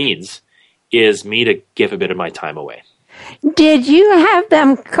program needs is me to give a bit of my time away. Did you have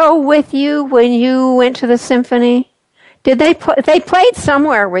them go with you when you went to the symphony? Did they they played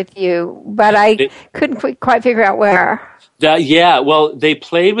somewhere with you, but I couldn't quite figure out where. Well, they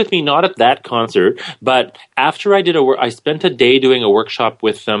played with me, not at that concert, but after I did I spent a day doing a workshop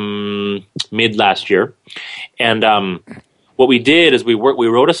with them mid last year. And what we did is we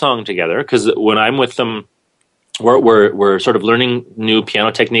wrote a song together, because when I'm with them, we're sort of learning new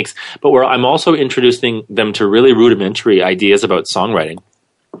piano techniques, but I'm also introducing them to really rudimentary ideas about songwriting.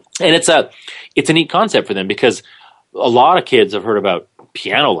 And it's a neat concept for them, because a lot of kids have heard about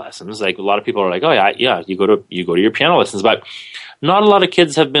piano lessons. Like, a lot of people are like, oh yeah, you go to your piano lessons, but not a lot of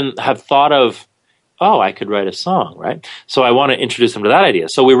kids have thought of, oh, I could write a song, right? So I want to introduce them to that idea.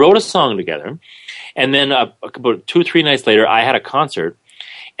 So we wrote a song together, and then about 2-3 nights later, I had a concert,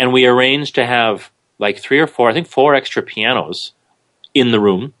 and we arranged to have like 3 or 4, I think 4 extra pianos in the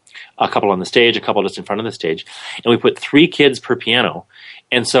room, a couple on the stage, a couple just in front of the stage, and we put 3 kids per piano.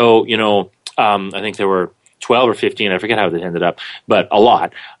 And so, I think there were 12 or 15, I forget how they ended up, but a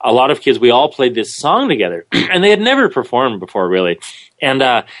lot of kids, we all played this song together, and they had never performed before, really. And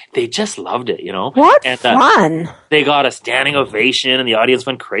they just loved it, What fun! They got a standing ovation, and the audience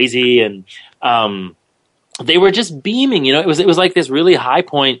went crazy, and they were just beaming, It was like this really high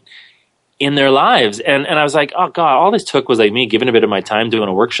point in their lives. And I was like, oh God, all this took was like me giving a bit of my time doing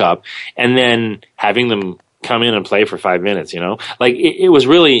a workshop, and then having them come in and play for 5 minutes, Like, it was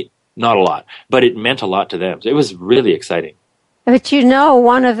really not a lot, but it meant a lot to them. So it was really exciting. But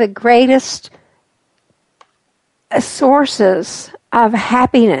one of the greatest sources of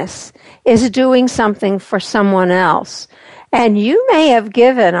happiness is doing something for someone else. And you may have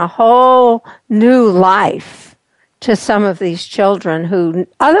given a whole new life to some of these children who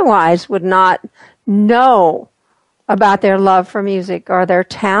otherwise would not know about their love for music or their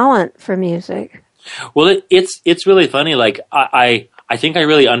talent for music. Well, it's really funny. Like, I think I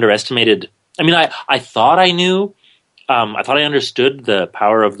really underestimated. I mean, I thought I knew. I thought I understood the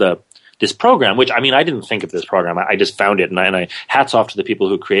power of this program, which, I mean, I didn't think of this program. I just found it, and I hats off to the people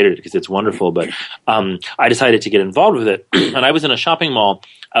who created it, because it's wonderful. But I decided to get involved with it, and I was in a shopping mall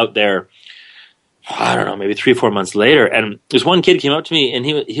out there, I don't know, maybe 3-4 months later, and this one kid came up to me, and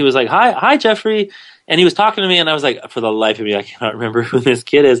he was like, hi, Jeffrey. And he was talking to me, and I was like, for the life of me, I cannot remember who this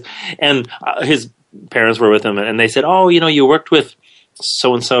kid is. And his parents were with him, and they said, oh, you worked with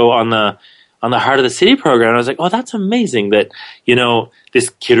so-and-so on the Heart of the City program. And I was like, oh, that's amazing that, this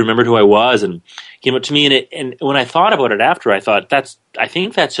kid remembered who I was and came up to me. And when I thought about it after, I thought I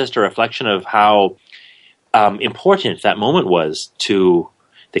think that's just a reflection of how important that moment was to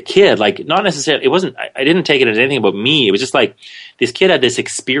the kid. Like, not necessarily, I didn't take it as anything about me. It was just like, this kid had this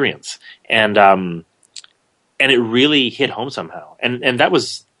experience, and it really hit home somehow. And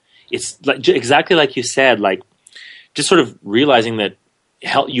it's like, exactly like you said, like, just sort of realizing that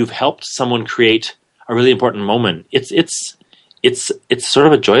you've helped someone create a really important moment. It's sort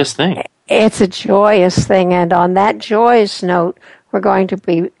of a joyous thing. It's a joyous thing, and on that joyous note, we're going to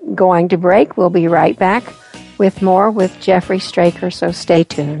break. We'll be right back with more with Jeffery Straker, so stay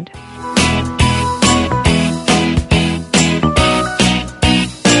tuned.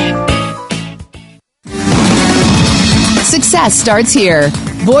 Success starts here.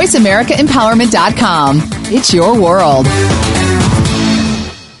 VoiceAmericaEmpowerment.com. It's your world.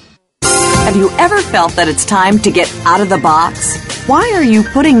 Have you ever felt that it's time to get out of the box? Why are you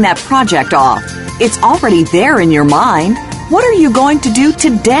putting that project off? It's already there in your mind. What are you going to do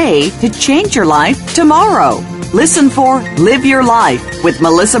today to change your life tomorrow? Listen for Live Your Life with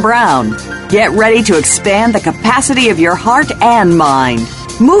Melissa Brown. Get ready to expand the capacity of your heart and mind.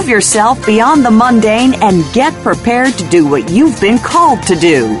 Move yourself beyond the mundane and get prepared to do what you've been called to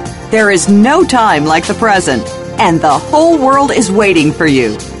do. There is no time like the present, and the whole world is waiting for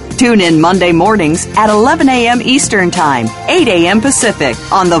you. Tune in Monday mornings at 11 a.m. Eastern Time, 8 a.m. Pacific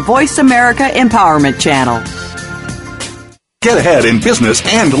on the Voice America Empowerment Channel. Get ahead in business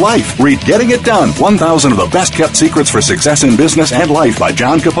and life. Read Getting It Done, 1,000 of the best-kept secrets for success in business and life by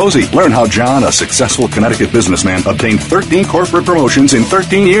John Capozzi. Learn how John, a successful Connecticut businessman, obtained 13 corporate promotions in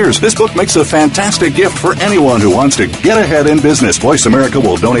 13 years. This book makes a fantastic gift for anyone who wants to get ahead in business. Voice America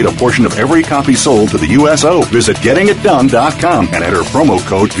will donate a portion of every copy sold to the USO. Visit gettingitdone.com and enter promo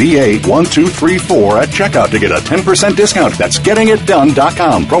code VA1234 at checkout to get a 10% discount. That's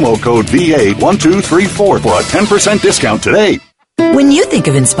gettingitdone.com. Promo code VA1234 for a 10% discount today. When you think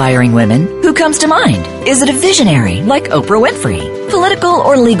of inspiring women, who comes to mind? Is it a visionary like Oprah Winfrey? Political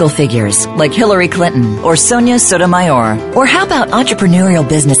or legal figures like Hillary Clinton or Sonia Sotomayor? Or how about entrepreneurial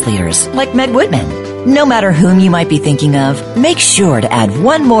business leaders like Meg Whitman? No matter whom you might be thinking of, make sure to add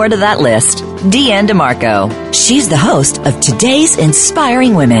one more to that list, Deanne DeMarco. She's the host of Today's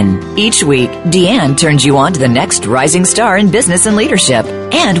Inspiring Women. Each week, Deanne turns you on to the next rising star in business and leadership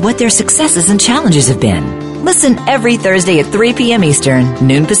and what their successes and challenges have been. Listen every Thursday at 3 p.m. Eastern,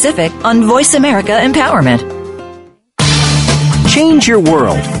 noon Pacific, on Voice America Empowerment. Change your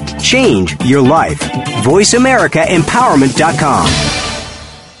world. Change your life. VoiceAmericaEmpowerment.com.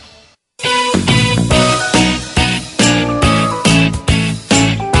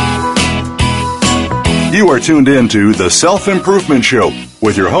 You are tuned in to The Self-Improvement Show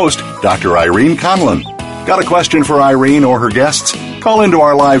with your host, Dr. Irene Conlon. Got a question for Irene or her guests? Call into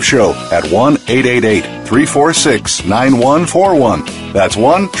our live show at 1-888-346-9141. That's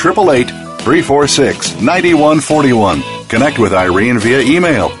 1-888-346-9141. Connect with Irene via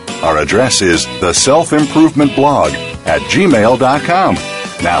email. Our address is theselfimprovementblog@gmail.com.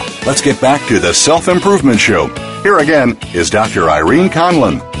 Now, let's get back to The Self-Improvement Show. Here again is Dr. Irene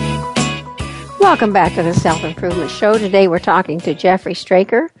Conlon. Welcome back to the Self-Improvement Show. Today we're talking to Jeffery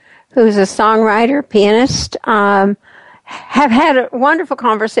Straker, who's a songwriter, pianist. Have had a wonderful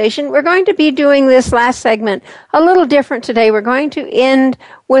conversation. We're going to be doing this last segment a little different today. We're going to end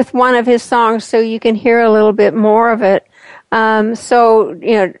with one of his songs so you can hear a little bit more of it. When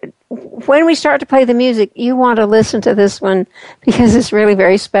we start to play the music, you want to listen to this one because it's really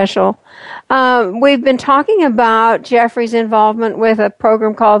very special. We've been talking about Jeffrey's involvement with a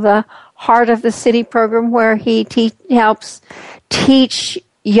program called the Heart of the City program, where he helps teach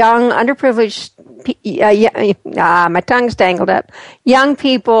young, underprivileged, my tongue's tangled up, young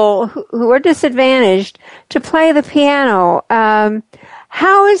people who are disadvantaged to play the piano.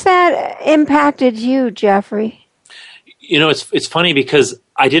 How has that impacted you, Jeffrey? You know, it's funny because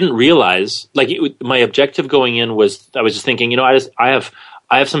I didn't realize, my objective going in was, I was just thinking, I have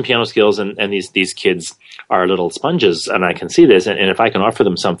some piano skills, and these kids are little sponges, and I can see this, and if I can offer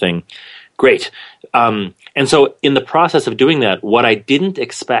them something, great. And so in the process of doing that, what I didn't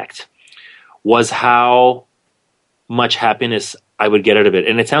expect was how much happiness I would get out of it.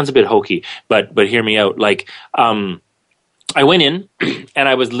 And it sounds a bit hokey, but hear me out. I went in and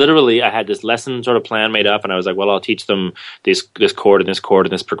I had this lesson sort of plan made up, and I was like, well, I'll teach them this chord and this chord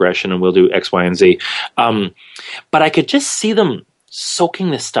and this progression, and we'll do X, Y, and Z. But I could just see them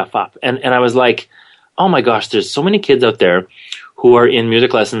soaking this stuff up. And I was like, oh my gosh, there's so many kids out there who are in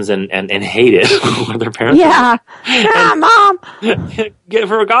music lessons and hate it. Their parents. Yeah. Mom.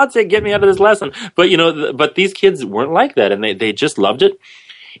 For God's sake, get me out of this lesson. But these kids weren't like that, and they just loved it.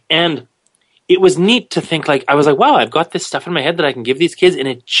 And it was neat to think, I was like, wow, I've got this stuff in my head that I can give these kids, and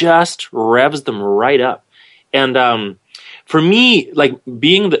it just revs them right up. And for me,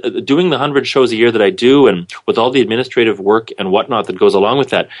 doing the 100 shows a year that I do, and with all the administrative work and whatnot that goes along with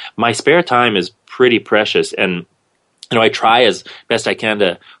that, my spare time is pretty precious. And I try as best I can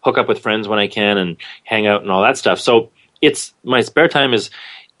to hook up with friends when I can and hang out and all that stuff. So my spare time is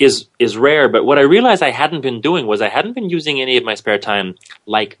rare. But what I realized I hadn't been doing was I hadn't been using any of my spare time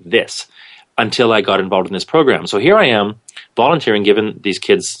like this until I got involved in this program. So here I am volunteering, giving these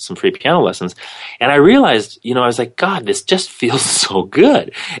kids some free piano lessons. And I realized, I was like, God, this just feels so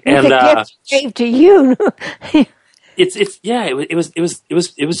good. And the gift gave to you. It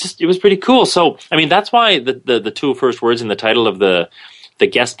was pretty cool. So, I mean, that's why the two first words in the title of the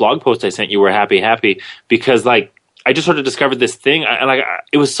guest blog post I sent you were happy, because I just sort of discovered this thing, and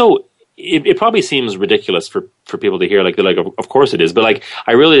it was so, it probably seems ridiculous for people to hear, they're like, of course it is, but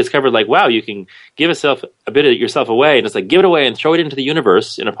I really discovered, wow, you can give a bit of yourself away, and it's give it away and throw it into the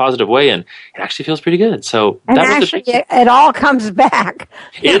universe in a positive way, and it actually feels pretty good. So, and it all comes back.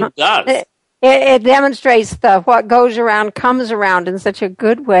 It does. It demonstrates what goes around comes around in such a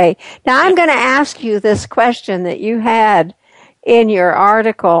good way. Now, I'm going to ask you this question that you had in your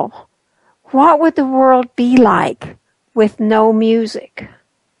article. What would the world be like with no music?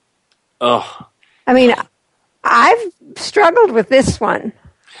 Oh. I mean, I've struggled with this one.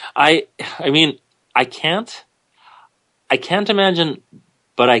 I mean, I can't I can't imagine,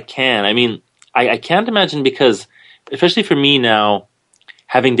 but I can. I mean, I can't imagine because, especially for me now,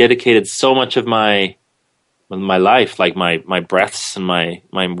 having dedicated so much of my life, like my breaths and my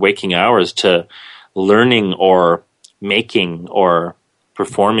waking hours to learning or making or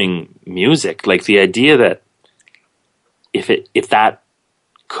performing music, like the idea that if that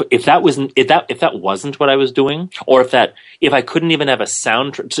wasn't what I was doing, or if I couldn't even have a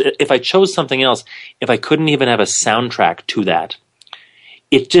soundtrack, if I chose something else, if I couldn't even have a soundtrack to that,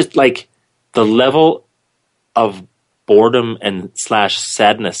 it's just like the level of boredom and /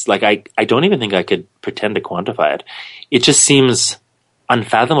 sadness. Like I don't even think I could pretend to quantify it. It just seems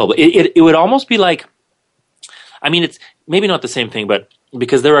unfathomable. It would almost be like, I mean, it's maybe not the same thing, but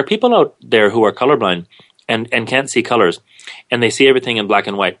because there are people out there who are colorblind and can't see colors, and they see everything in black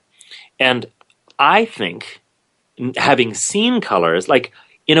and white. And I think, having seen colors, like,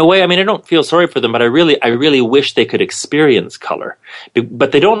 in a way, I mean, I don't feel sorry for them, but I really wish they could experience color,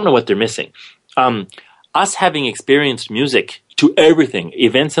 but they don't know what they're missing. Us having experienced music to everything,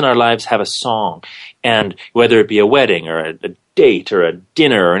 events in our lives have a song, and whether it be a wedding or a date or a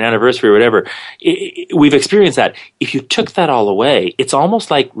dinner or an anniversary or whatever, we've experienced that. If you took that all away, it's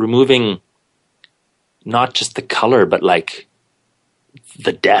almost like removing not just the color, but like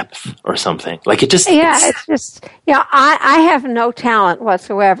the depth or something. Like it just... Yeah, it's just... Yeah, I have no talent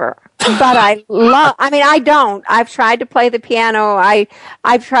whatsoever. But I don't. I've tried to play the piano. I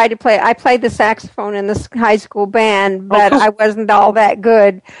played the saxophone in the high school band, but I wasn't all that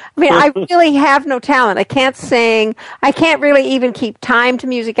good. I mean, I really have no talent. I can't sing. I can't really even keep time to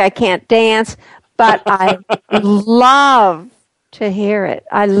music. I can't dance, but I love to hear it.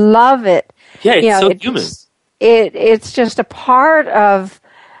 I love it. Yeah, it's so human. It's just a part of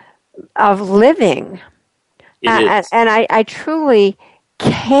living. It is. And I truly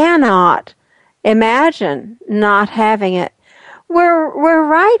cannot imagine not having it. We're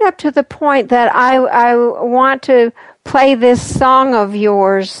right up to the point that I want to play this song of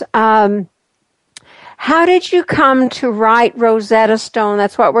yours. How did you come to write Rosetta Stone?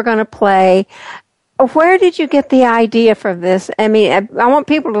 That's what we're going to play. Where did you get the idea for this? I mean, I want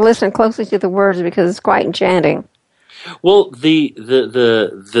people to listen closely to the words because it's quite enchanting. Well, the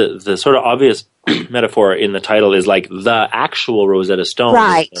sort of obvious metaphor in the title is like the actual Rosetta Stone,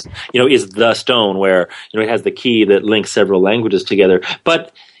 right? Is the stone where it has the key that links several languages together.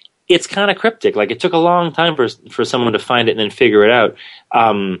 But it's kind of cryptic. Like it took a long time for someone to find it and then figure it out.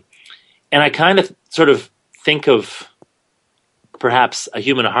 And I kind of sort of think of perhaps a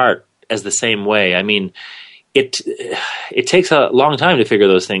human heart as the same way. I mean, it takes a long time to figure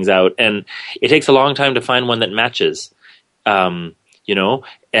those things out, and it takes a long time to find one that matches. And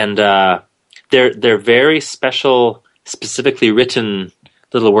they're very special, specifically written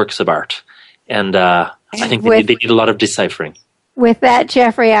little works of art, and I think they need a lot of deciphering. With that,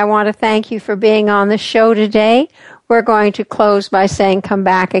 Jeffrey, I want to thank you for being on the show today. We're going to close by saying come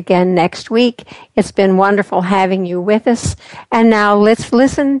back again next week. It's been wonderful having you with us. And now let's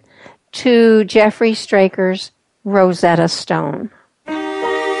listen to Jeffery Straker's Rosetta Stone.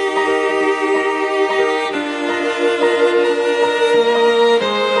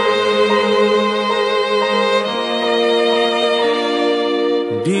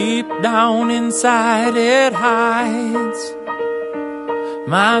 Deep down inside it hides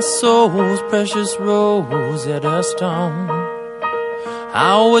my soul's precious Rosetta Stone.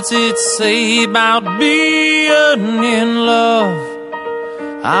 How what's it say about being in love?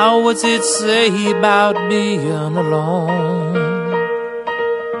 How what's it say about being alone?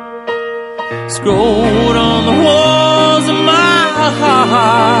 Scrolled on the walls of my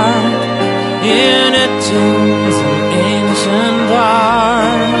heart in tombs of ancient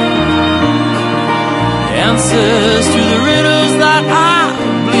art. Answers to the riddles that I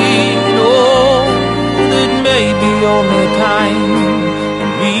bleed. Oh, that may be only time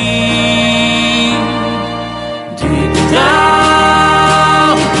and read deep down.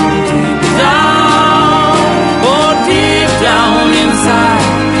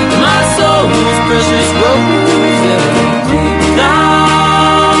 Precious Rosetta, deep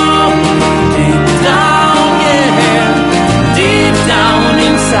down, yeah, deep down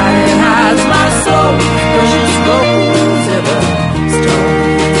inside it hides my soul, precious Rosetta Stone.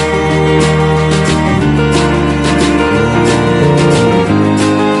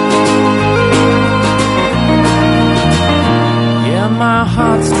 Yeah, my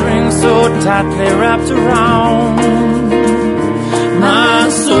heartstrings so tightly wrapped around my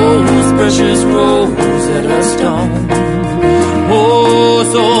soul's precious Rosetta Stone. Oh,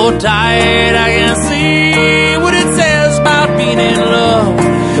 so tight I can see what it says about being in love.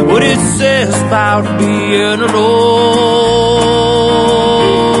 What it it says about being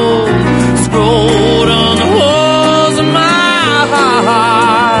alone. Scrolled on the walls of my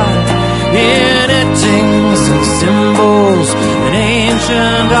heart, in etchings and symbols and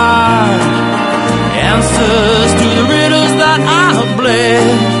ancient art, answers to the riddles that I've bled.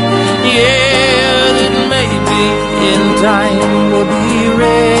 Yeah, that maybe in time will be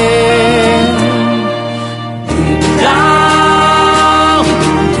read. Deep down,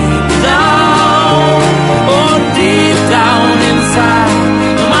 oh deep down inside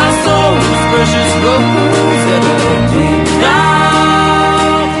my soul's precious rose. Deep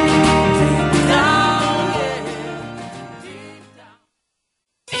down,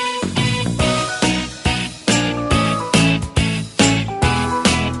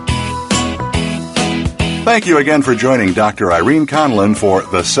 Thank you again for joining Dr. Irene Conlon for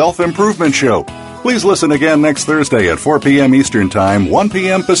The Self-Improvement Show. Please listen again next Thursday at 4 p.m. Eastern Time, 1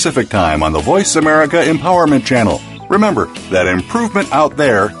 p.m. Pacific Time on the Voice America Empowerment Channel. Remember that improvement out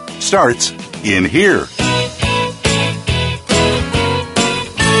there starts in here.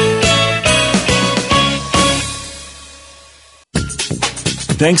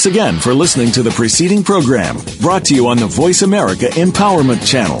 Thanks again for listening to the preceding program, brought to you on the Voice America Empowerment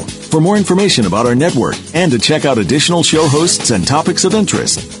Channel. For more information about our network and to check out additional show hosts and topics of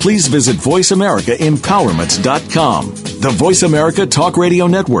interest, please visit voiceamericaempowerment.com. The Voice America Talk Radio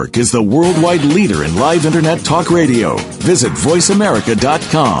Network is the worldwide leader in live Internet talk radio. Visit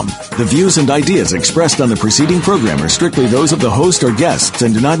voiceamerica.com. The views and ideas expressed on the preceding program are strictly those of the host or guests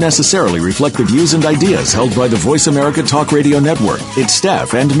and do not necessarily reflect the views and ideas held by the Voice America Talk Radio Network, its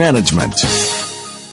staff, and management.